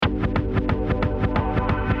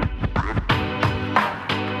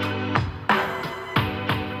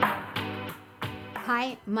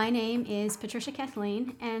My name is Patricia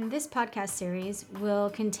Kathleen, and this podcast series will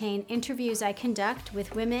contain interviews I conduct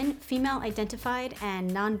with women, female identified,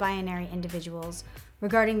 and non binary individuals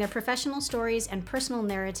regarding their professional stories and personal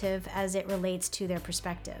narrative as it relates to their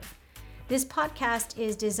perspective. This podcast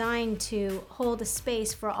is designed to hold a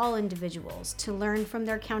space for all individuals to learn from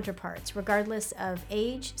their counterparts, regardless of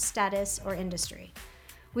age, status, or industry.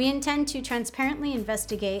 We intend to transparently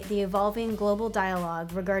investigate the evolving global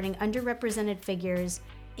dialogue regarding underrepresented figures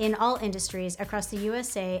in all industries across the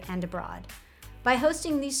USA and abroad. By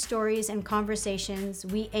hosting these stories and conversations,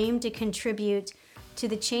 we aim to contribute to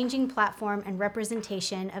the changing platform and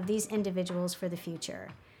representation of these individuals for the future.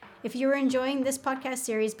 If you're enjoying this podcast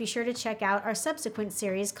series, be sure to check out our subsequent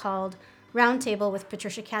series called Roundtable with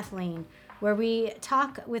Patricia Kathleen, where we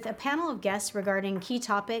talk with a panel of guests regarding key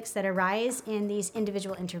topics that arise in these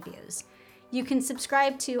individual interviews. You can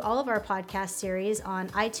subscribe to all of our podcast series on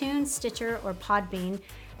iTunes, Stitcher, or Podbean,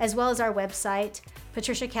 as well as our website,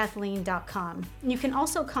 patriciakathleen.com. You can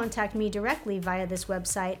also contact me directly via this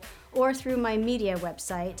website or through my media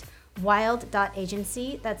website,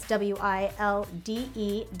 wild.agency. That's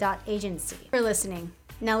WILDE.agency. For listening.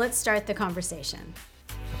 Now let's start the conversation.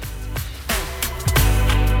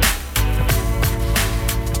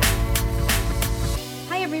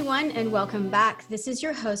 Hi everyone, and welcome back. This is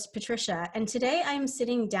your host, Patricia, and today I am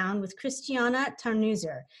sitting down with Christiana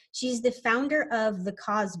Tarnuser. She's the founder of The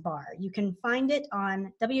Cause Bar. You can find it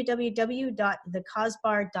on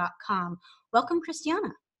www.thecausebar.com. Welcome,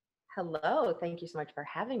 Christiana. Hello, thank you so much for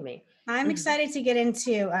having me. I'm excited to get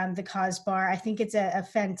into The Cause Bar. I think it's a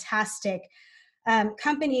fantastic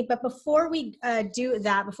company. But before we do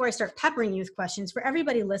that, before I start peppering you with questions, for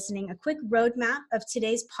everybody listening, a quick roadmap of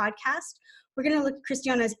today's podcast. We're going to look at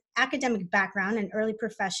Christiana's academic background and early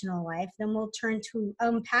professional life. Then we'll turn to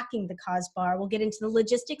unpacking The Cause Bar. We'll get into the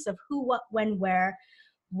logistics of who, what, when, where,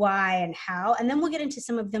 why, and how. And then we'll get into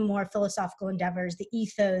some of the more philosophical endeavors, the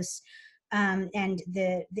ethos, and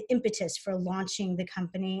the impetus for launching the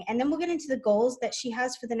company. And then we'll get into the goals that she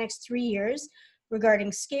has for the next 3 years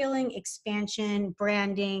regarding scaling, expansion,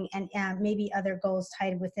 branding, and maybe other goals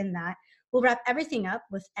tied within that. We'll wrap everything up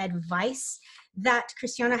with advice that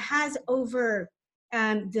Christiana has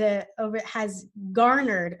has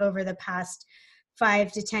garnered over the past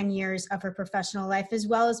 5 to 10 years of her professional life, as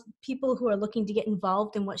well as people who are looking to get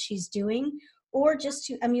involved in what she's doing or just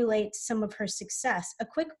to emulate some of her success. A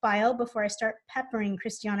quick bio before I start peppering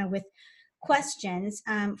Christiana with questions.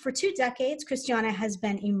 For 2 decades, Christiana has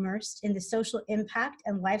been immersed in the social impact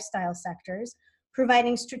and lifestyle sectors,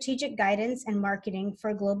 providing strategic guidance and marketing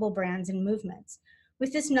for global brands and movements.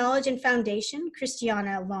 With this knowledge and foundation,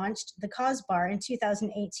 Christiana launched The Cause Bar in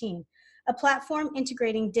 2018, a platform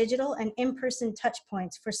integrating digital and in-person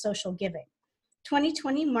touchpoints for social giving.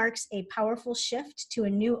 2020 marks a powerful shift to a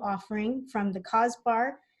new offering from The Cause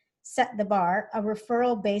Bar, Set the Bar, a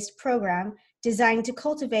referral-based program designed to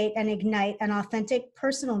cultivate and ignite an authentic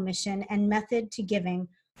personal mission and method to giving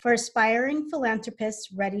for aspiring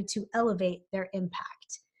philanthropists ready to elevate their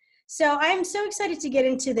impact. So I am so excited to get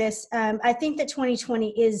into this. I think that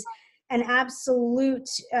 2020 is an absolute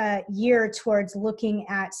year towards looking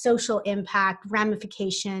at social impact,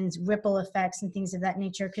 ramifications, ripple effects, and things of that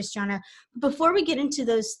nature. Christiana, before we get into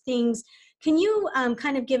those things, can you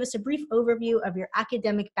kind of give us a brief overview of your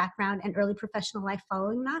academic background and early professional life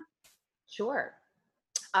following that? Sure.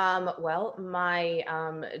 Well, my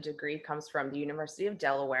degree comes from the University of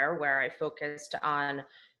Delaware, where I focused on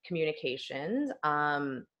communications.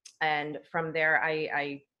 And from there,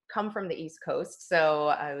 I come from the East Coast. So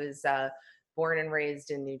I was born and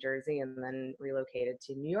raised in New Jersey and then relocated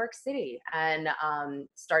to New York City and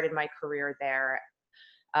started my career there.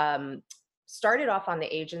 Um, Started off on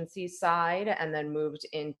the agency side and then moved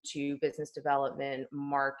into business development,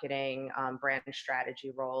 marketing, brand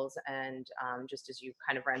strategy roles. And just as you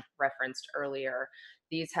kind of referenced earlier,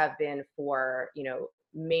 these have been for,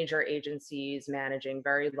 major agencies managing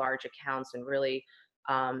very large accounts and really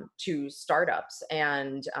to startups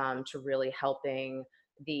and to really helping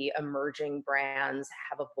the emerging brands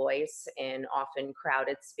have a voice in often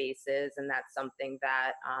crowded spaces. And that's something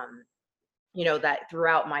that that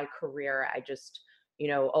throughout my career, I just,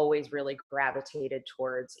 always really gravitated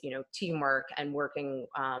towards, teamwork and working,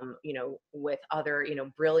 with other,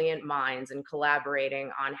 brilliant minds and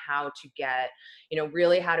collaborating on how to get,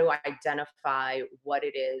 really how to identify what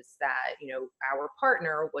it is that, our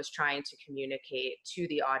partner was trying to communicate to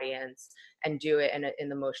the audience and do it in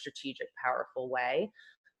the most strategic, powerful way.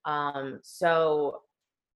 So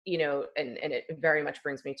and it very much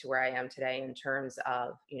brings me to where I am today in terms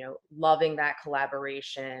of, loving that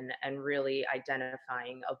collaboration and really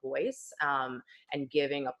identifying a voice, and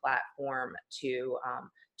giving a platform to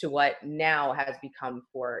what now has become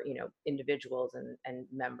for, individuals and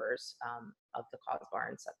members, of the cause bar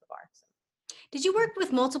and set the bar. So. Did you work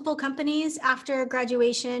with multiple companies after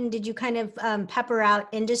graduation? Did you kind of pepper out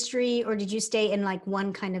industry, or did you stay in like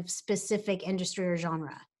one kind of specific industry or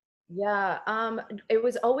genre? Yeah, it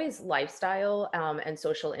was always lifestyle, and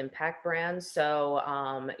social impact brands. So,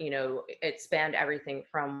 it spanned everything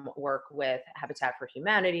from work with Habitat for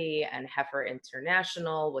Humanity and Heifer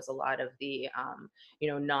International was a lot of the,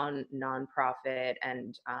 nonprofit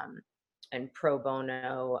and pro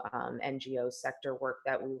bono, NGO sector work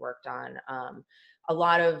that we worked on. A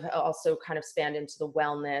lot of also kind of spanned into the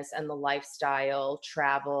wellness and the lifestyle,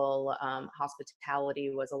 travel,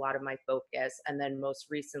 hospitality was a lot of my focus. And then most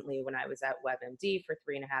recently, when I was at WebMD for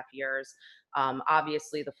 3.5 years,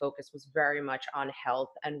 obviously the focus was very much on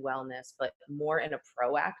health and wellness, but more in a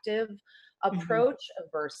proactive Mhm. approach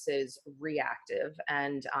versus reactive.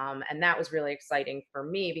 And that was really exciting for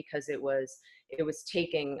me because it was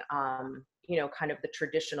taking, kind of the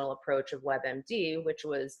traditional approach of WebMD, which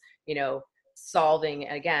was, solving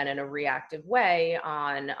again in a reactive way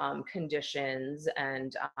on, conditions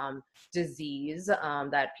and, disease,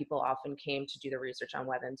 that people often came to do the research on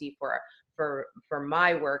WebMD for. For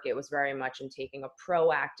my work, it was very much in taking a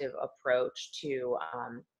proactive approach to,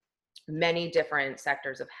 many different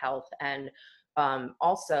sectors of health, and,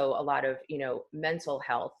 also a lot of, mental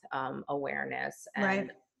health, awareness, Right.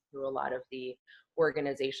 and through a lot of the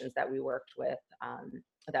organizations that we worked with,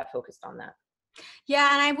 that focused on that.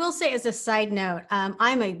 Yeah, and I will say as a side note,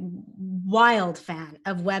 I'm a wild fan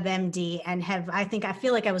of WebMD and I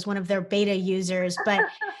feel like I was one of their beta users. But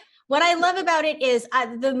what I love about it is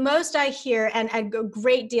the most I hear, and a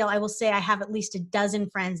great deal, I will say I have at least a dozen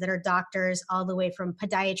friends that are doctors, all the way from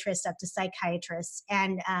podiatrists up to psychiatrists.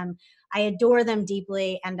 And I adore them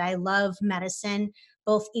deeply, and I love medicine,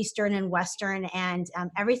 both Eastern and Western, and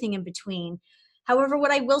everything in between. However, what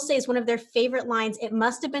I will say is one of their favorite lines, it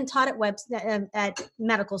must have been taught at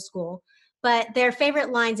medical school, but their favorite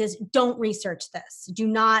lines is, don't research this. Do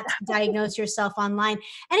not diagnose yourself online.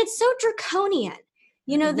 And it's so draconian.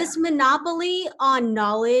 Yeah. This monopoly on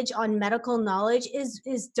knowledge, on medical knowledge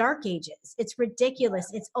is dark ages. It's ridiculous.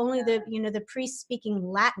 It's only the priest speaking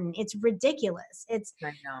Latin. It's ridiculous. It's I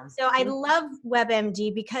know. so I love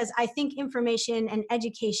WebMD because I think information and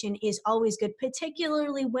education is always good,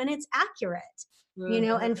 particularly when it's accurate,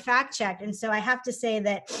 Mhm. and fact checked. And so I have to say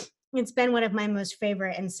that it's been one of my most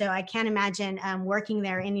favorite. And so I can't imagine working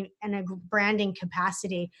there in a branding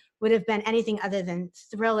capacity would have been anything other than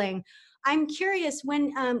thrilling. I'm curious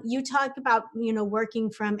when you talk about,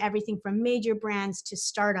 working from everything from major brands to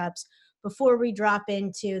startups before we drop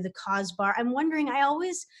into the cause bar. I'm wondering, I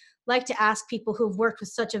always like to ask people who've worked with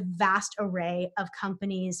such a vast array of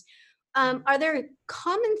companies, are there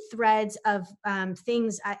common threads of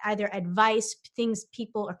things, either advice, things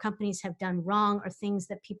people or companies have done wrong, or things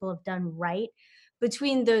that people have done right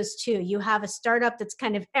between those two? You have a startup that's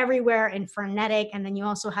kind of everywhere and frenetic, and then you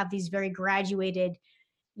also have these very graduated,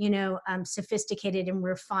 sophisticated and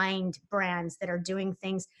refined brands that are doing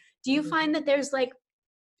things. Do you Mhm. find that there's like,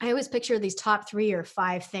 I always picture these top 3 or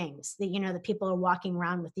 5 things that, that people are walking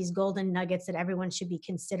around with, these golden nuggets that everyone should be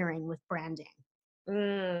considering with branding?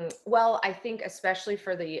 Well, I think especially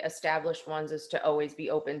for the established ones is to always be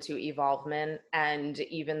open to evolvement. And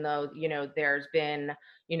even though, there's been,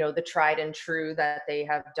 the tried and true that they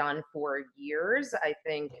have done for years, I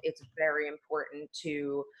think it's very important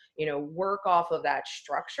to, work off of that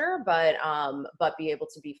structure, but be able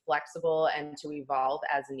to be flexible and to evolve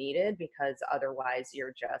as needed, because otherwise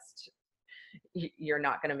you're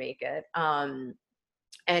not going to make it.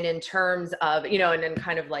 And in terms of, and then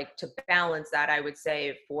kind of like to balance that, I would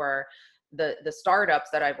say for the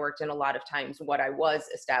startups that I've worked in, a lot of times what I was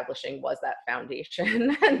establishing was that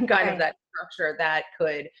foundation and kind of Right. that structure that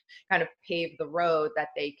could kind of pave the road that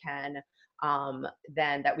they can,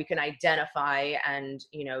 then that we can identify and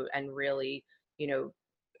really, you know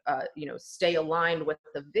stay aligned with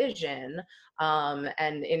the vision. And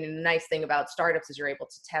a nice thing about startups is you're able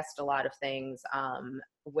to test a lot of things,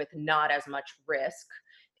 with not as much risk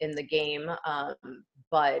in the game.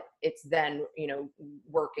 But it's then,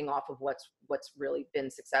 working off of what's really been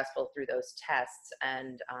successful through those tests.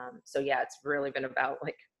 And, so yeah, it's really been about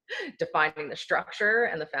like defining the structure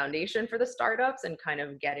and the foundation for the startups and kind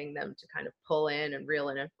of getting them to kind of pull in and reel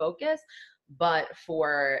in and focus. But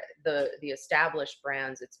for the established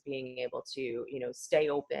brands, it's being able to, stay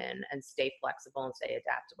open and stay flexible and stay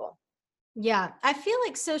adaptable. Yeah, I feel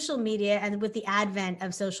like social media and with the advent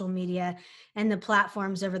of social media and the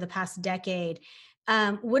platforms over the past decade,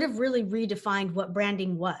 would have really redefined what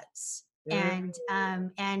branding was. Mm.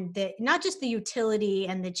 And the not just the utility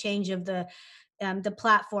and the change of the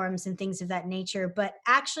platforms and things of that nature, but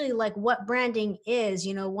actually like what branding is,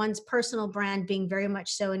 you know, one's personal brand being very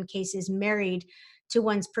much so in cases married to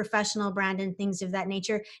one's professional brand and things of that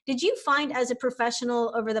nature. Did you find as a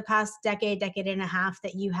professional over the past decade, decade and a half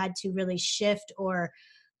that you had to really shift or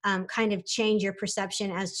kind of change your perception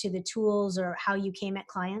as to the tools or how you came at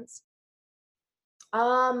clients?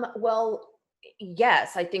 Well,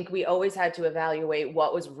 yes, I think we always had to evaluate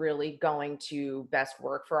what was really going to best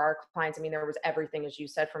work for our clients. I mean, there was everything, as you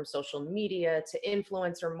said, from social media to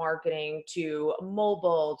influencer marketing to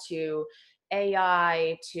mobile to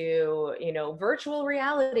AI to, virtual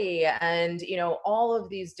reality and, all of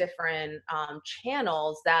these different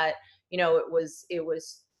channels that, it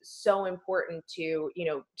was so important to,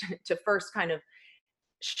 to first kind of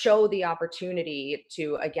show the opportunity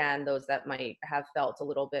to, again, those that might have felt a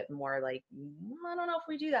little bit more like, I don't know if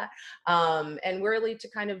we do that, and really to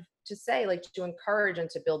kind of to say, like, to encourage and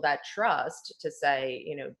to build that trust to say,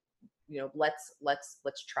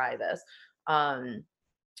 let's try this.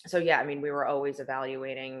 So yeah, I mean, we were always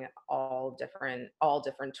evaluating all different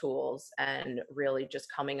tools and really just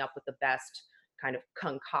coming up with the best kind of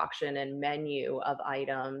concoction and menu of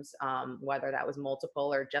items, whether that was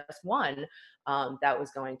multiple or just one, that was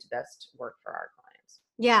going to best work for our clients.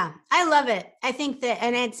 Yeah, I love it. I think that,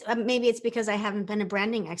 and it's maybe it's because I haven't been a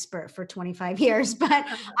branding expert for 25 years, but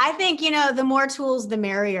I think, you know, the more tools, the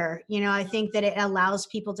merrier. You know, I think that it allows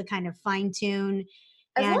people to kind of fine tune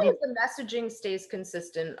As and long it, as the messaging stays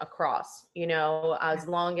consistent across, as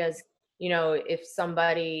long as, if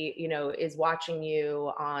somebody, is watching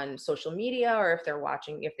you on social media, or if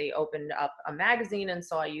they opened up a magazine and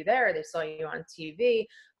saw you there, they saw you on TV,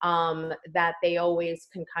 that they always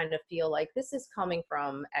can kind of feel like this is coming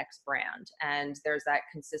from X brand. And there's that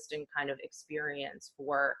consistent kind of experience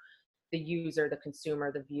for the user, the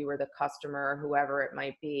consumer, the viewer, the customer, whoever it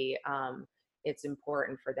might be. It's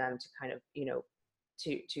important for them to kind of,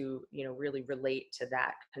 really relate to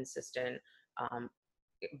that consistent um,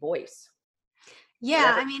 voice,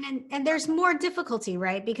 yeah, whatever. I mean, and there's more difficulty,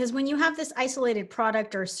 right? Because when you have this isolated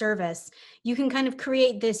product or service, you can kind of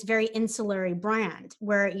create this very insulary brand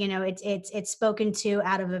where, you know, it's spoken to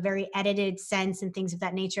out of a very edited sense and things of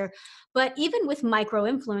that nature. But even with micro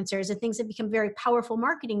influencers and things that become very powerful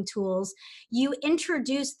marketing tools, you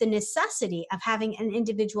introduce the necessity of having an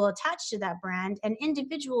individual attached to that brand, and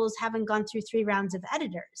individuals haven't gone through 3 rounds of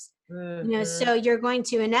editors. You know, Hmm. so you're going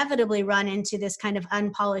to inevitably run into this kind of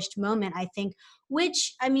unpolished moment, I think,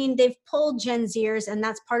 which, I mean, they've pulled Gen Zers, and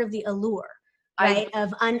that's part of the allure, I right?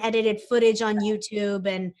 Of unedited footage on YouTube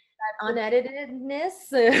and uneditedness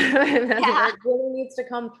yeah. that really needs to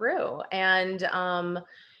come through. And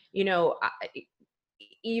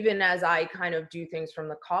even as I kind of do things from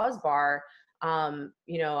the cause bar, I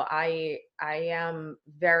am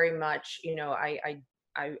very much,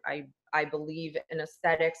 I believe in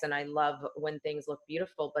aesthetics and I love when things look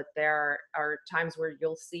beautiful, but there are times where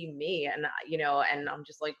you'll see me and and I'm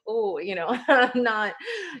just like, oh, I'm not,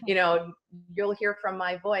 you'll hear from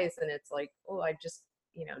my voice and it's like, oh, I just,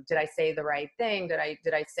 did I say the right thing? Did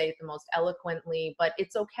I say it the most eloquently? But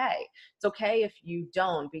it's okay. It's okay if you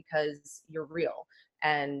don't, because you're real.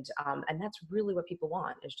 And that's really what people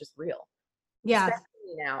want, is just real, Yeah.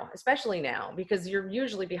 especially now, because you're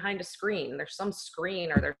usually behind a screen. There's some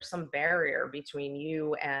screen or there's some barrier between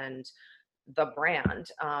you and the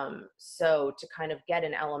brand. So to kind of get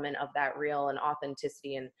an element of that real and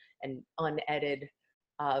authenticity and unedited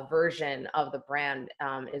version of the brand,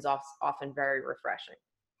 is often very refreshing.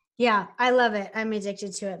 Yeah, I love it. I'm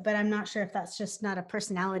addicted to it, but I'm not sure if that's just not a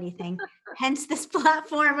personality thing. Hence this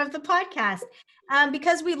platform of the podcast.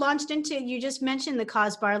 Because we launched into, you just mentioned the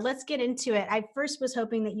cause bar. Let's get into it. I first was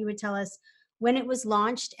hoping that you would tell us when it was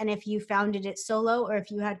launched and if you founded it solo or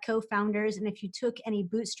if you had co-founders and if you took any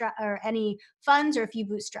bootstrap or any funds or if you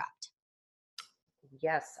bootstrapped.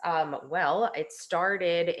 Yes. Well, it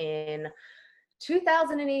started in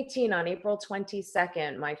 2018 on April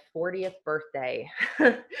 22nd, my 40th birthday.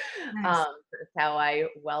 Nice. That's how I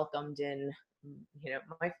welcomed in,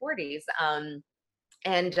 my 40s.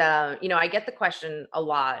 And I get the question a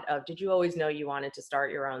lot of, did you always know you wanted to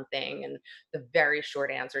start your own thing? And the very short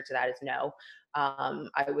answer to that is no.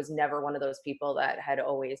 I was never one of those people that had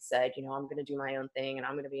always said, I'm going to do my own thing and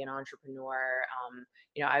I'm going to be an entrepreneur.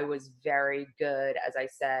 I was very good, as I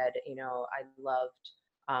said, I loved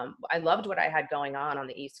I loved what I had going on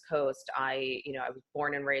the East Coast. I was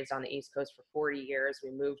born and raised on the East Coast for 40 years.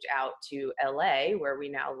 We moved out to LA, where we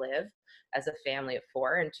now live as a family of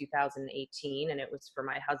four in 2018. And it was for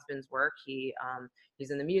my husband's work. He's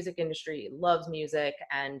in the music industry, he loves music,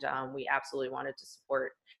 and we absolutely wanted to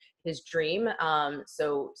support his dream.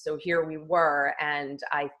 So here we were, and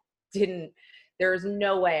didn't, there's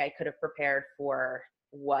no way I could have prepared for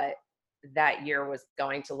what that year was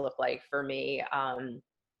going to look like for me.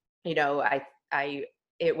 You know, I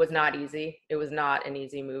it was not easy. It was not an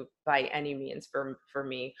easy move by any means for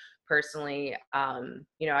me personally.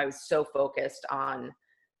 I was so focused on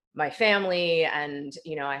my family, and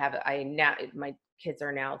I now, my kids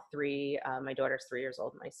are now three. My daughter's 3 years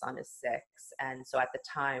old, my son is 6. And so at the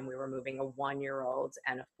time we were moving a 1-year old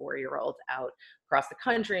and a 4-year old out across the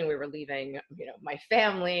country, and we were leaving my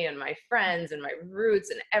family and my friends and my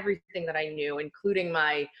roots and everything that I knew, including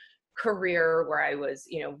my career, where I was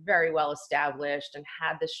very well established and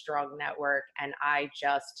had this strong network. And I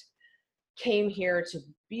just came here to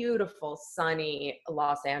beautiful, sunny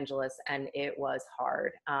Los Angeles, and it was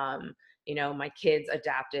hard. My kids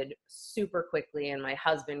adapted super quickly, and my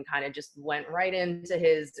husband kind of just went right into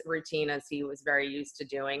his routine as he was very used to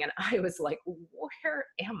doing. And I was like, where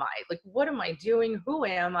am I? Like, what am I doing? Who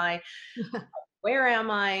am I? Where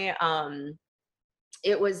am I?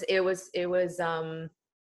 It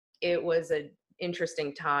was an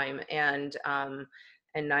interesting time, and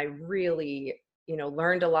I really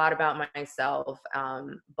learned a lot about myself.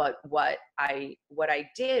 But what I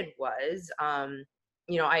did was,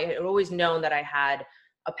 I had always known that I had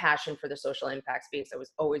a passion for the social impact space. I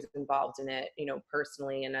was always involved in it,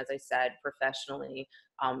 personally, and as I said, professionally,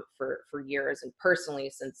 for years, and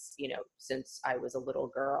personally since I was a little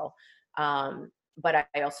girl. But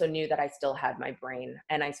I also knew that I still had my brain,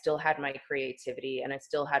 and I still had my creativity, and I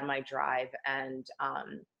still had my drive. And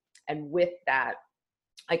with that,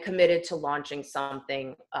 I committed to launching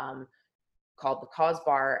something called the Cause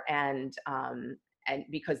Bar, and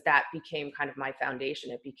because that became kind of my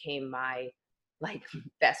foundation. It became my like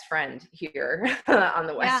best friend here on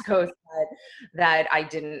the Yeah. West Coast that I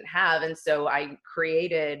didn't have. And so I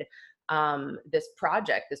created this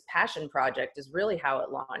project. This passion project is really how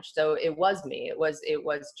it launched. So it was me. It was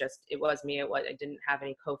me. I didn't have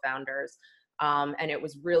any co-founders. And it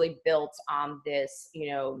was really built on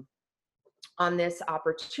this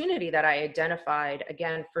opportunity that I identified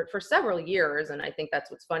again for several years. And I think that's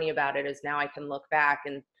what's funny about it, is now I can look back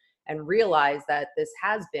and realize that this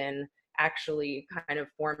has been actually kind of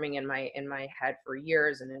forming in my head for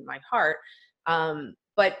years, and in my heart.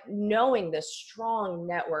 But knowing this strong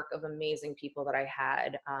network of amazing people that I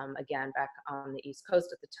had, again, back on the East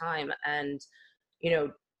Coast at the time, and you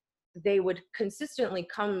know they would consistently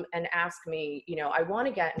come and ask me, I want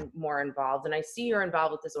to get more involved, and I see you're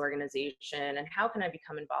involved with this organization, and how can I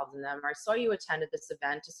become involved in them? Or I saw you attended this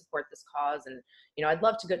event to support this cause, and I'd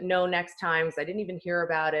love to know next time, because I didn't even hear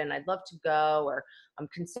about it, and I'd love to go, or I'm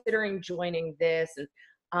considering joining this.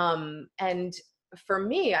 And for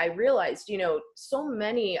me, I realized, so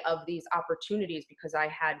many of these opportunities, because I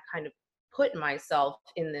had kind of put myself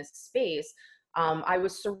in this space, I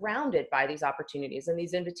was surrounded by these opportunities and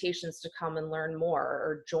these invitations to come and learn more,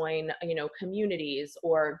 or join, communities,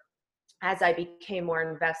 or as I became more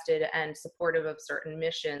invested and supportive of certain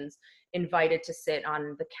missions, invited to sit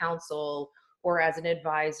on the council or as an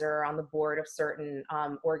advisor on the board of certain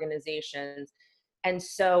organizations. And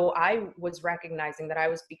so I was recognizing that I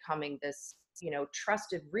was becoming this,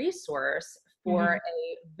 trusted resource for Mhm.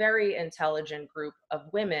 a very intelligent group of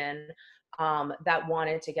women that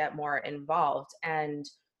wanted to get more involved. And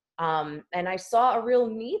I saw a real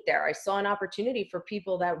need there. I saw an opportunity for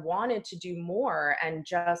people that wanted to do more and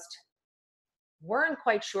just weren't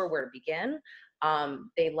quite sure where to begin.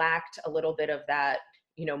 They lacked a little bit of that,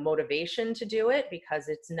 motivation to do it, because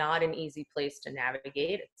it's not an easy place to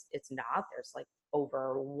navigate. It's not. There's like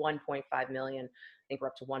over 1.5 million. I think we're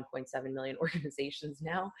up to 1.7 million organizations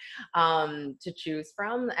now to choose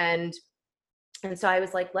from. And so I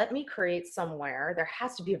was like, let me create somewhere. There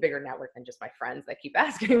has to be a bigger network than just my friends that keep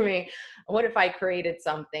asking me. What if I created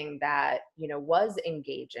something that, was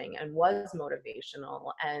engaging and was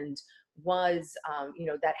motivational, and was,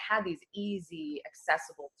 that had these easy,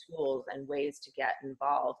 accessible tools and ways to get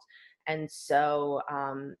involved. And so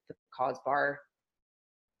the Cause Bar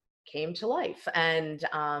came to life, and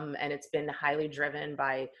it's been highly driven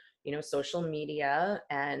by, social media,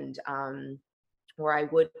 and where I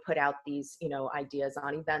would put out these, ideas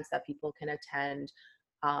on events that people can attend,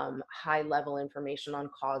 high level information on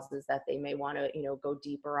causes that they may want to, go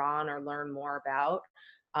deeper on or learn more about.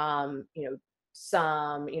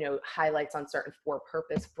 some, highlights on certain for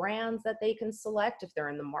purpose brands that they can select if they're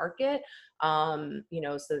in the market, so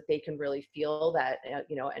that they can really feel that,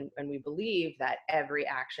 and we believe that every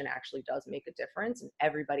action actually does make a difference, and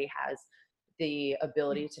everybody has the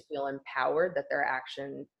ability to feel empowered that their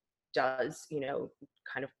action does,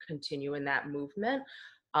 kind of continue in that movement,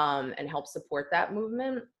 and help support that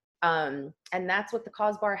movement. And that's what the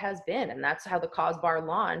Cause Bar has been. And that's how the Cause Bar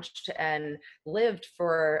launched and lived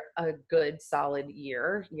for a good solid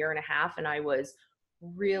year and a half. And I was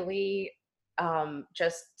really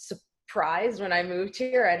just surprised when I moved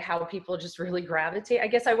here at how people just really gravitate. I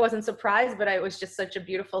guess I wasn't surprised, but it was just such a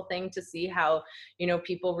beautiful thing to see how,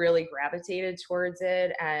 people really gravitated towards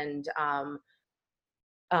it. And, um,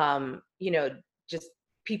 you know, just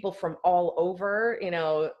people from all over,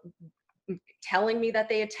 telling me that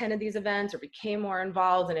they attended these events or became more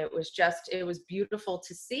involved, and it was beautiful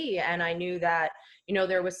to see. And I knew that,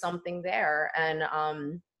 there was something there.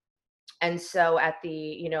 And so at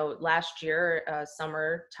the, last year,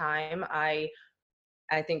 summertime, I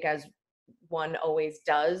think, as one always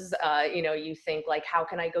does, you think like, how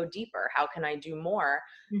can I go deeper, how can I do more?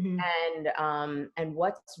 Hmm. And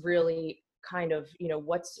what's really kind of,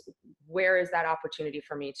 where is that opportunity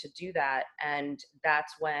for me to do that? And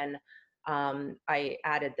that's when I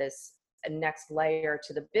added this next layer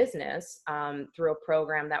to the business, through a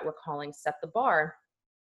program that we're calling Set the Bar.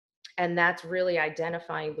 And that's really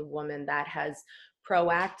identifying the woman that has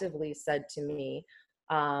proactively said to me,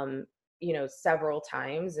 several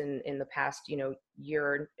times in the past,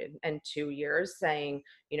 year and 2 years, saying,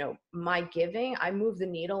 my giving, I move the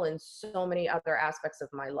needle in so many other aspects of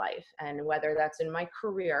my life. And whether that's in my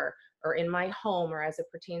career or in my home or as it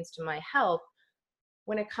pertains to my health,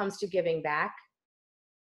 when it comes to giving back,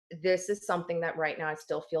 this is something that right now I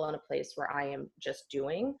still feel in a place where I am just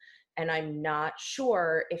doing. And I'm not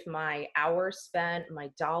sure if my hours spent, my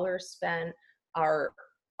dollars spent are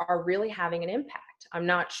really having an impact. I'm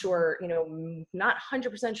not sure, not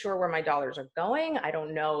 100% sure where my dollars are going. I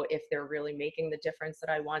don't know if they're really making the difference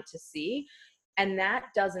that I want to see. And that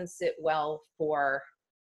doesn't sit well for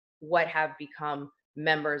what have become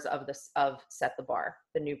members of Set the Bar,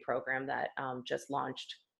 the new program that just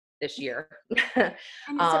launched this year. And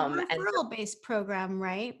it's a And referral based program,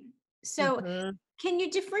 right? So mhm, can you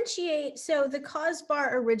differentiate? So the Cause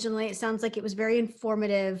Bar originally, it sounds like it was very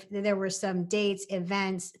informative. There were some dates,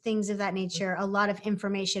 events, things of that nature, a lot of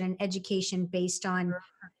information and education based on.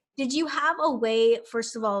 Did you have a way,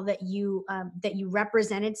 first of all, that you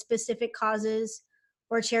represented specific causes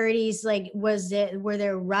or charities? Like, were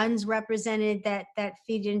there runs represented that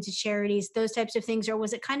feed into charities, those types of things, or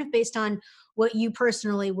was it kind of based on what you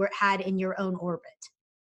personally had in your own orbit?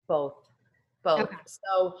 both. Both. Okay.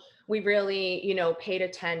 So we really, paid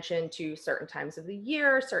attention to certain times of the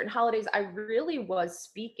year, certain holidays. I really was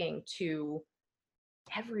speaking to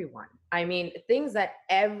everyone. I mean, things that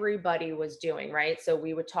everybody was doing, right? So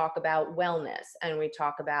we would talk about wellness, and we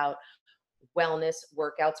talk about wellness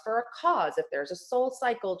workouts for a cause. If there's a soul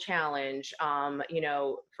cycle challenge,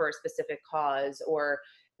 for a specific cause, or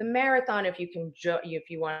the marathon, if you can, if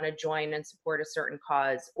you want to join and support a certain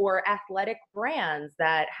cause, or athletic brands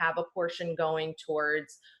that have a portion going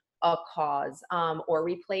towards a cause, or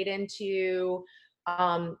we played into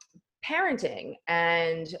um, parenting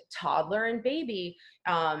and toddler and baby,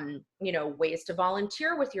 ways to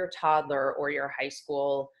volunteer with your toddler or Yeah.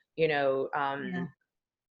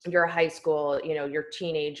 your high school, your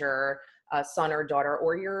teenager, son or daughter,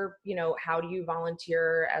 or how do you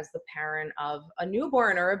volunteer as the parent of a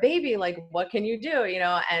newborn or a baby? Like, what can you do,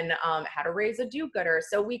 and how to raise a do-gooder.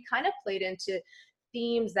 So we kind of played into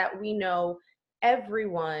themes that we know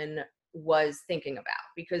everyone was thinking about,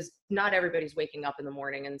 because not everybody's waking up in the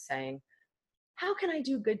morning and saying, how can I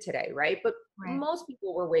do good today? Right. But Right. most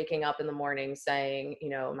people were waking up in the morning saying,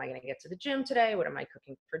 am I going to get to the gym today? What am I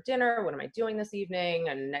cooking for dinner? What am I doing this evening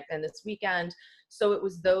and this weekend? So it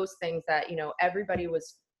was those things that, everybody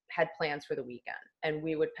had plans for the weekend, and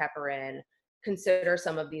we would pepper in, consider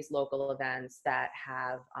some of these local events that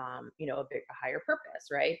have, a higher purpose,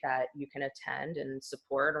 right? That you can attend and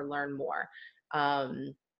support or learn more.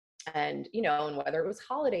 Um, and whether it was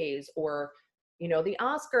holidays or the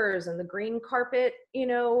Oscars and the green carpet,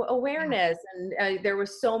 Yeah. awareness. And there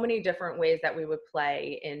was so many different ways that we would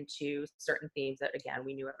play into certain themes that, again,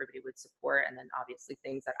 we knew everybody would support. And then obviously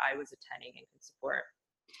things that I was attending and could support.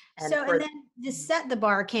 And So, and for then the Set the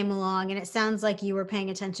Bar came along, and it sounds like you were paying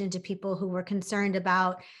attention to people who were concerned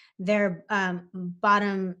about their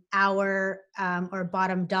bottom hour or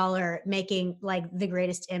bottom dollar making like the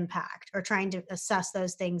greatest impact, or trying to assess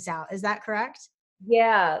those things out. Is that correct?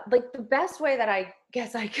 Yeah, like the best way that I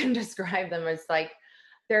guess I can describe them is like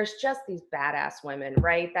there's just these badass women,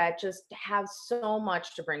 right? That just have so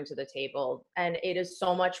much to bring to the table. And it is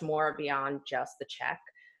so much more beyond just the check.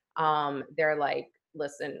 They're like,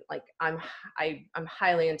 listen, like I'm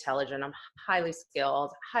highly intelligent, I'm highly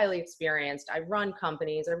skilled, highly experienced. I run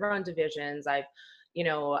companies, I run divisions, I've, you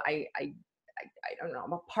know, I don't know,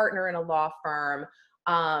 I'm a partner in a law firm.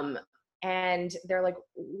 Um, and they're like,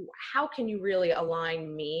 how can you really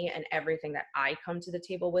align me and everything that I come to the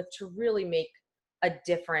table with to really make a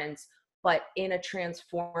difference, but in a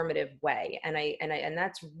transformative way? And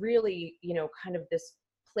that's really, you know, kind of this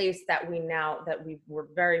place that we're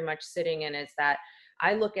very much sitting in, is that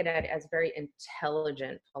I look at it as very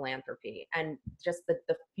intelligent philanthropy. And just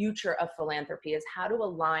the future of philanthropy is how to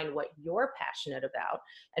align what you're passionate about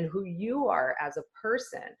and who you are as a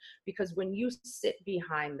person. Because when you sit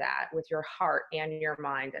behind that with your heart and your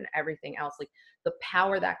mind and everything else, like the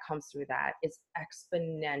power that comes through that is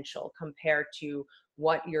exponential compared to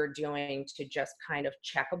what you're doing to just kind of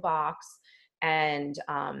check a box and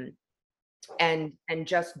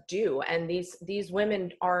just do. And these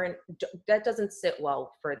women aren't, that doesn't sit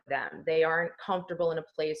well for them. They aren't comfortable in a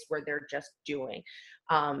place where they're just doing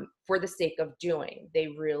for the sake of doing. They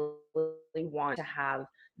really want to have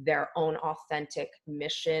their own authentic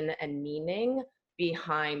mission and meaning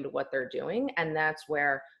behind what they're doing. And that's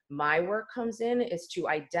where my work comes in, is to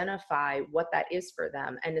identify what that is for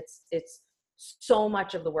them. And it's so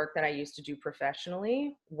much of the work that I used to do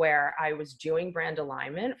professionally, where I was doing brand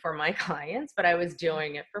alignment for my clients, but I was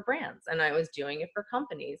doing it for brands and I was doing it for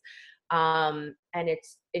companies. And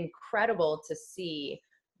it's incredible to see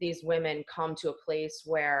these women come to a place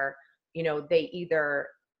where, you know, they either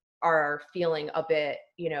are feeling a bit,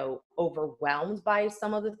 you know, overwhelmed by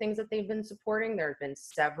some of the things that they've been supporting. There have been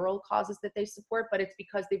several causes that they support, but it's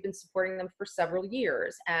because they've been supporting them for several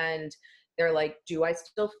years. And they're like, do I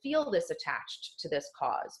still feel this attached to this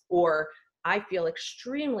cause? Or I feel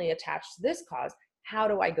extremely attached to this cause. How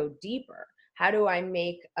do I go deeper? How do I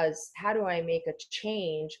make a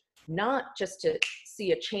change, not just to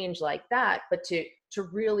see a change like that, but to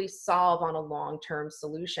really solve on a long-term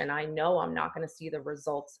solution? I know I'm not going to see the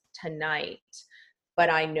results tonight, but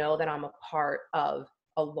I know that I'm a part of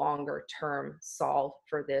a longer term solve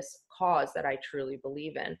for this cause that I truly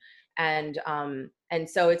believe in. And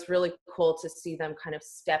so it's really cool to see them kind of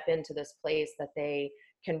step into this place that they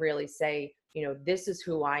can really say, you know, this is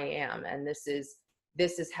who I am, and this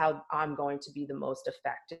is how I'm going to be the most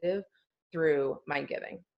effective through my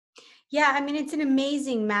giving. Yeah, I mean, it's an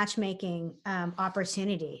amazing matchmaking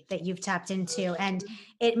opportunity that you've tapped into. And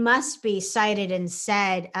it must be cited and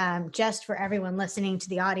said, just for everyone listening to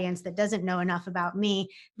the audience that doesn't know enough about me.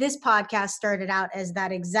 This podcast started out as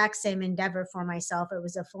that exact same endeavor for myself. It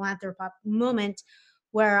was a philanthropic moment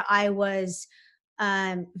where I was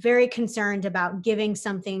very concerned about giving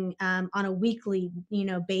something on a weekly,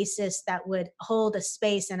 basis that would hold a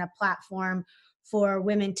space and a platform for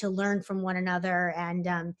women to learn from one another. And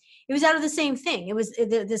it was out of the same thing. It was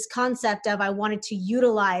this concept of I wanted to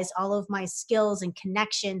utilize all of my skills and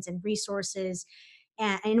connections and resources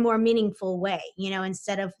in a more meaningful way,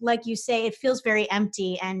 instead of, like you say, it feels very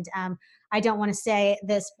empty. And I don't want to say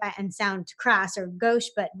this and sound crass or gauche,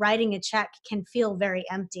 but writing a check can feel very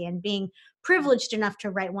empty, and being privileged enough to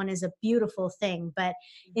write one is a beautiful thing. But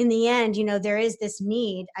in the end, there is this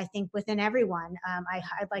need, I think, within everyone.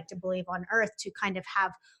 I'd like to believe on earth to kind of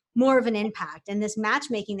have more of an impact. And this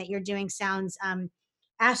matchmaking that you're doing sounds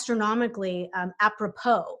astronomically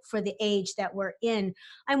apropos for the age that we're in.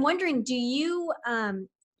 I'm wondering, do you,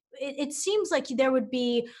 it seems like there would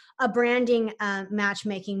be a branding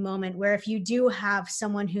matchmaking moment where if you do have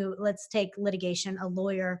someone who, let's take litigation, a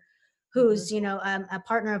lawyer who's Mhm. a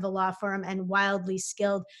partner of a law firm and wildly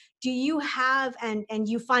skilled, do you have, and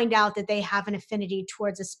you find out that they have an affinity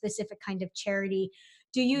towards a specific kind of charity,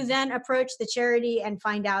 do you then approach the charity and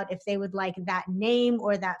find out if they would like that name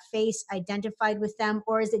or that face identified with them,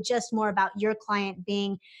 or is it just more about your client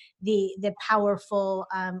being the powerful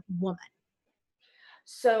woman?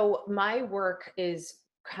 So my work is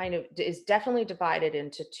definitely divided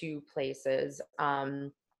into two places.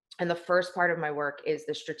 And the first part of my work is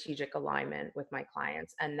the strategic alignment with my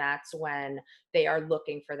clients. And that's when they are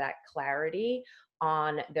looking for that clarity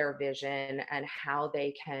on their vision and how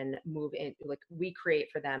they can move in. Like, we create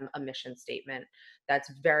for them a mission statement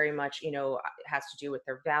that's very much, has to do with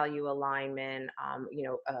their value alignment,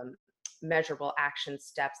 measurable action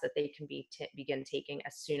steps that they can begin taking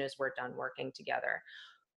as soon as we're done working together.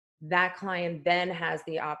 that client then has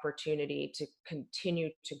the opportunity to continue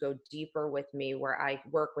to go deeper with me, where I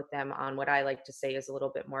work with them on what I like to say is a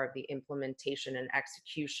little bit more of the implementation and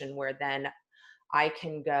execution, where then I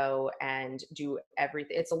can go and do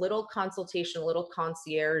everything. It's a little consultation, a little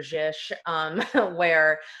concierge-ish,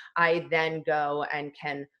 where I then go and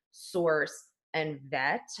can source and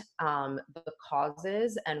vet the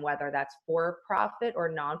causes, and whether that's for profit or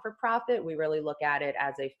non for profit. We really look at it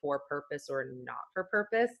as a for purpose or not for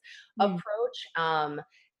purpose Mm, approach.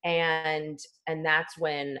 And that's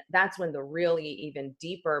when the really even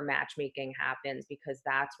deeper matchmaking happens, because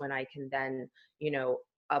that's when I can then, you know,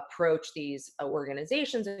 approach these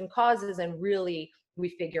organizations and causes, and really we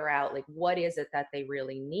figure out like what is it that they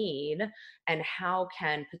really need, and how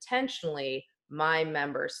can potentially my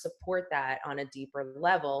members support that on a deeper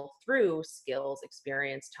level through skills,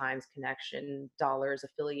 experience, times, connection, dollars,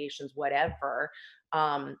 affiliations, whatever.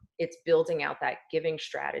 It's building out that giving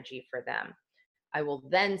strategy for them. I will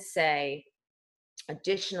then say,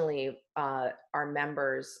 additionally, our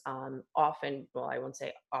members often, well, I won't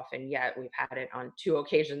say often yet, we've had it on 2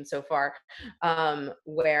 occasions so far,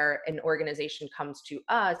 where an organization comes to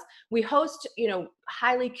us. We host,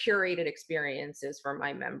 highly curated experiences for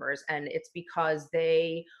my members, and it's because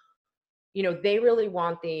they really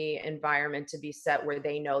want the environment to be set where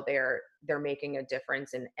they know they're making a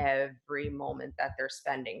difference in every moment that they're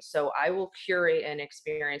spending. So I will curate an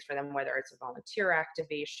experience for them, whether it's a volunteer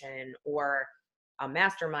activation or a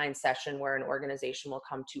mastermind session, where an organization will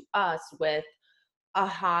come to us with a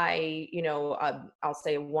high, I'll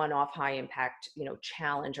say a one-off high impact,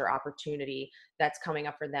 challenge or opportunity that's coming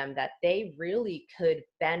up for them, that they really could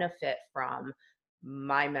benefit from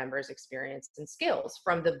my members' experience and skills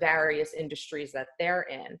from the various industries that they're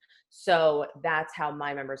in. So that's how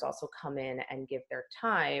my members also come in and give their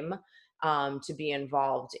time to be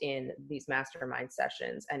involved in these mastermind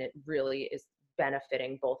sessions. And it really is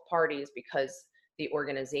benefiting both parties, because the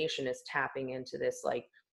organization is tapping into this like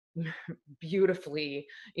beautifully,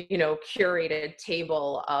 curated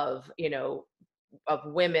table of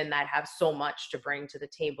women that have so much to bring to the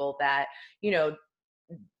table, that, you know,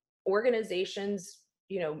 organizations,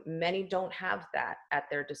 many don't have that at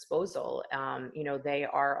their disposal. They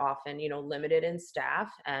are often, limited in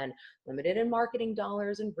staff and limited in marketing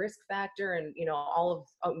dollars and risk factor, and, all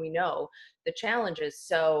of, we know the challenges.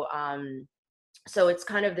 So it's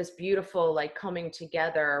kind of this beautiful like coming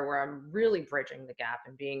together, where I'm really bridging the gap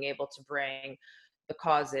and being able to bring the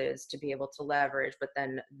causes to be able to leverage, but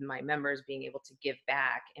then my members being able to give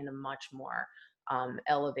back in a much more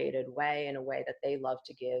elevated way, in a way that they love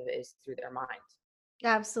to give is through their minds.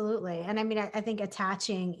 absolutely. And I mean, I think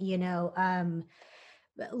attaching,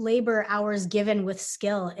 labor hours given with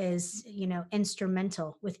skill is,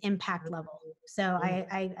 instrumental with impact level. So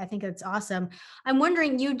Mhm. I think it's awesome. I'm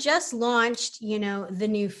wondering, you just launched, the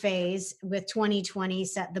new phase with 2020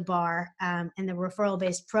 set the bar, and the referral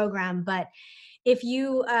based program. But if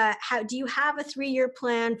you do you have a 3-year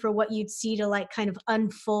plan for what you'd see to like kind of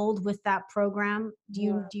unfold with that program?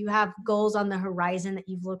 Do you have goals on the horizon that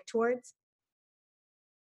you've looked towards?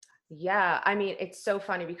 Yeah, I mean, it's so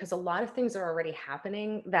funny because a lot of things are already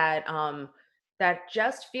happening that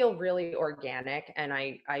just feel really organic, and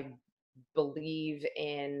I believe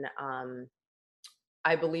in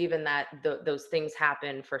that those things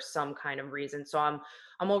happen for some kind of reason. So I'm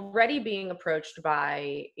already being approached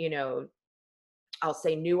by, I'll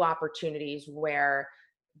say new opportunities where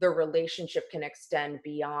the relationship can extend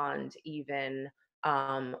beyond even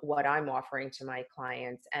what I'm offering to my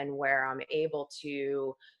clients, and where I'm able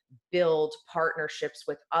to build partnerships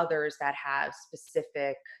with others that have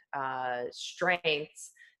specific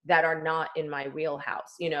strengths that are not in my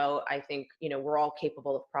wheelhouse. I think, we're all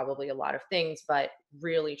capable of probably a lot of things, but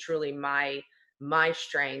really, truly, my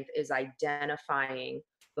strength is identifying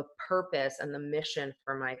the purpose and the mission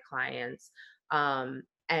for my clients,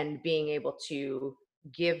 and being able to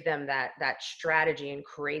give them that strategy and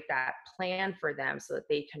create that plan for them, so that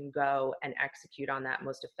they can go and execute on that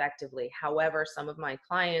most effectively. However, some of my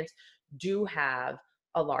clients do have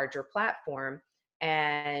a larger platform,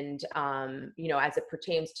 and as it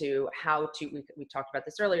pertains to how to, we talked about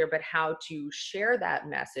this earlier, but how to share that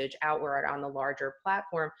message outward on the larger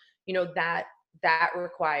platform, that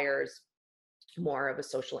requires more of a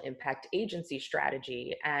social impact agency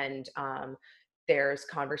strategy. And there's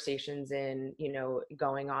conversations in,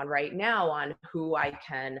 going on right now on who I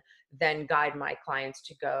can then guide my clients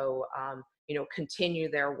to go, continue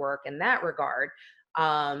their work in that regard.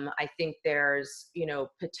 I think there's,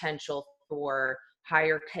 potential for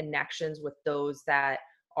higher connections with those that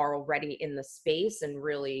are already in the space, and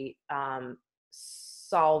really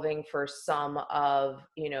solving for some of,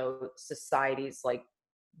 society's like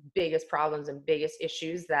biggest problems and biggest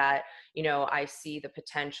issues that, I see the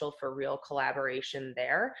potential for real collaboration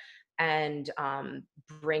there. And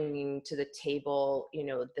bringing to the table,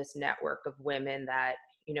 this network of women that,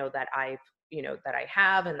 that I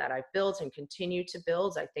have and that I've built and continue to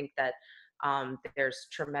build. I think that there's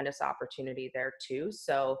tremendous opportunity there too.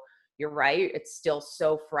 So you're right, it's still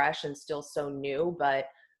so fresh and still so new, but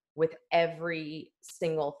with every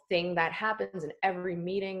single thing that happens and every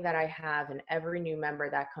meeting that I have and every new member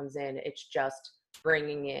that comes in, it's just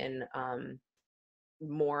bringing in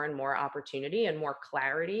more and more opportunity and more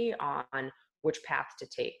clarity on which path to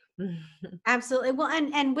take. Absolutely. Well,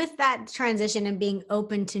 and with that transition and being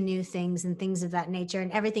open to new things and things of that nature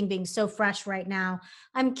and everything being so fresh right now,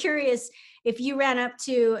 I'm curious if you ran up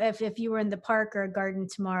to if you were in the park or a garden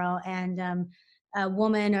tomorrow and a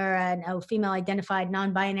woman or a female identified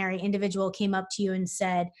non-binary individual came up to you and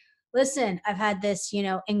said, "Listen, I've had this,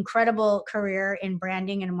 incredible career in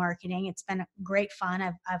branding and marketing. It's been great fun.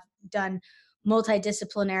 I've done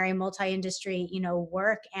multidisciplinary, multi-industry,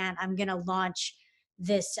 work, and I'm going to launch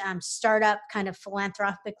this startup kind of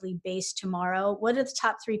philanthropically based tomorrow." What are the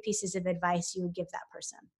top three pieces of advice you would give that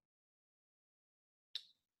person?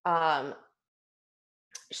 um,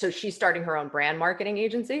 so she's starting her own brand marketing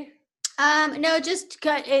agency. No, just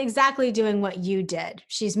exactly doing what you did.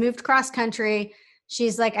 She's moved cross country.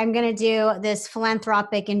 She's like, I'm going to do this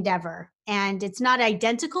philanthropic endeavor. And it's not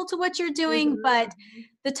identical to what you're doing, but Mhm.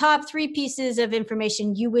 the top three pieces of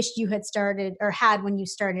information you wished you had started or had when you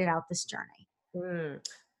started out this journey. Mm.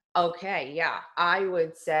 Okay, yeah. I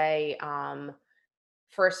would say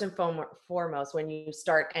first and foremost, when you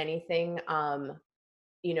start anything,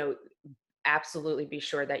 you know, absolutely be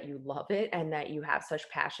sure that you love it and that you have such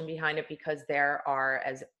passion behind it, because there are,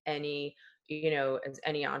 as any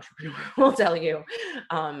entrepreneur will tell you,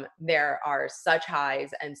 there are such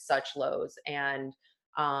highs and such lows, and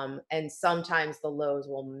sometimes the lows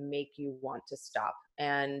will make you want to stop.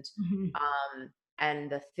 Mhm.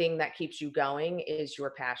 And the thing that keeps you going is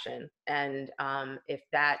your passion. And if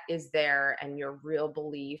that is there and your real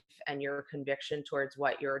belief and your conviction towards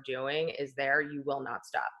what you're doing is there, you will not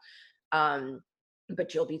stop. um,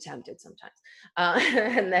 but you'll be tempted sometimes.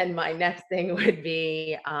 And then my next thing would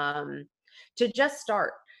be to just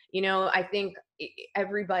start. I think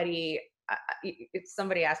everybody.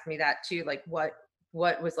 Somebody asked me that too, like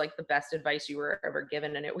what was like the best advice you were ever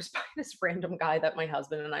given, and it was by this random guy that my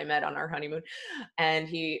husband and I met on our honeymoon. And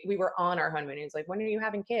we were on our honeymoon. He's like, "When are you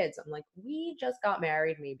having kids?" I'm like, "We just got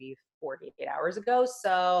married maybe 48 hours ago."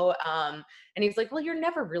 So, and he's like, "Well, you're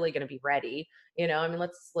never really going to be ready. I mean,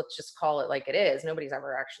 let's just call it like it is. Nobody's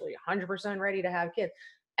ever actually 100% ready to have kids."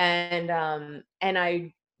 And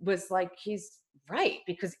I was like, he's right,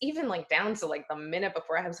 because even like down to like the minute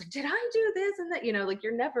before, I was like, did I do this and that? Like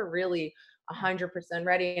you're never really 100%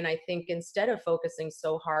 ready. And I think instead of focusing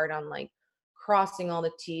so hard on like crossing all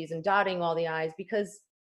the T's and dotting all the I's, because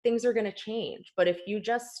things are going to change. But if you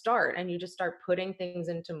just start and you just start putting things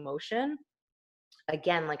into motion,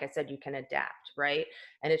 again, like I said, you can adapt, right?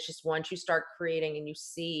 And it's just once you start creating and you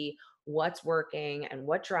see what's working and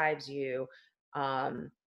what drives you,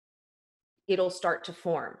 um, it'll start to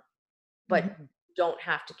form. But Mhm. don't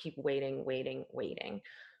have to keep waiting, waiting, waiting.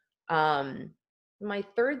 Um, my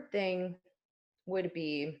third thing would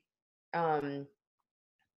be, um,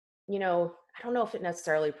 I don't know if it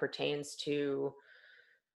necessarily pertains to,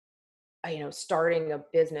 starting a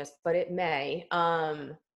business, but it may.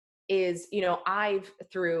 Is I've,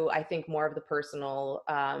 through I think more of the personal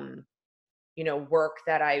work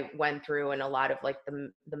that I went through, and a lot of like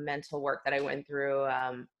the mental work that I went through,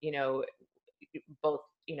 both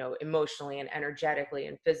emotionally and energetically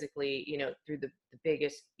and physically, through the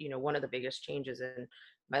biggest, one of the biggest changes in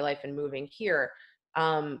my life and moving here,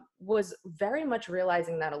 was very much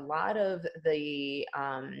realizing that a lot of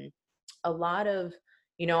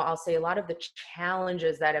I'll say a lot of the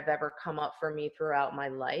challenges that have ever come up for me throughout my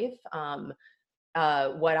life,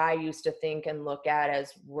 what I used to think and look at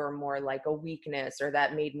as were more like a weakness or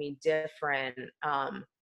that made me different,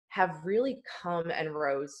 have really come and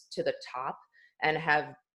rose to the top and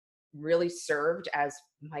have really served as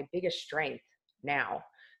my biggest strength now.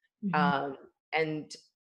 Mhm. Um, and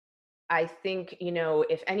I think,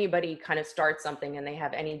 if anybody kind of starts something and they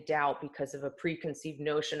have any doubt because of a preconceived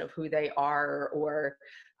notion of who they are, or,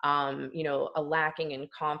 a lacking in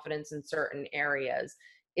confidence in certain areas,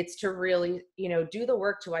 it's to really, do the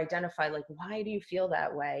work to identify, like, why do you feel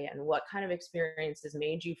that way? And what kind of experiences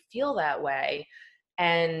made you feel that way?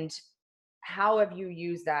 And how have you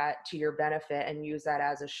used that to your benefit and use that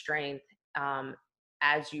as a strength,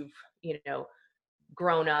 as you've, you know,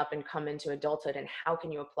 grown up and come into adulthood, and how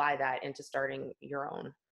can you apply that into starting your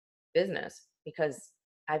own business? Because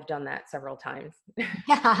I've done that several times.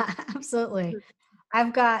 Yeah, absolutely.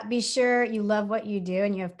 Be sure you love what you do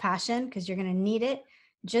and you have passion because you're going to need it.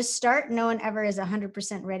 Just start. No one ever is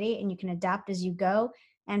 100% ready and you can adapt as you go.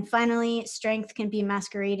 And finally, strength can be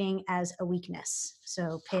masquerading as a weakness.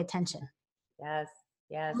 So pay attention. Yes,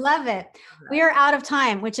 yes. Love it. We are out of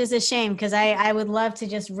time, which is a shame because I would love to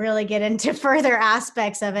just really get into further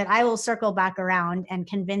aspects of it. I will circle back around and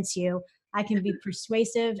convince you. I can be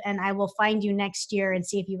persuasive and I will find you next year and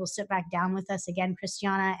see if you will sit back down with us again,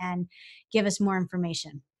 Christiana, and give us more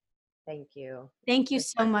information. Thank you. Thank you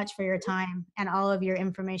so much for your time and all of your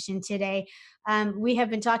information today. We have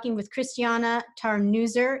been talking with Christiana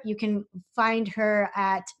Tarnuser. You can find her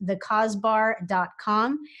at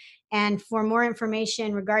thecausebar.com. And for more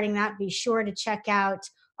information regarding that, be sure to check out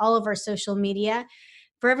all of our social media.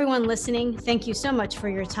 For everyone listening, thank you so much for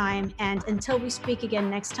your time. And until we speak again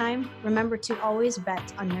next time, remember to always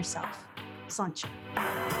bet on yourself. Sláinte.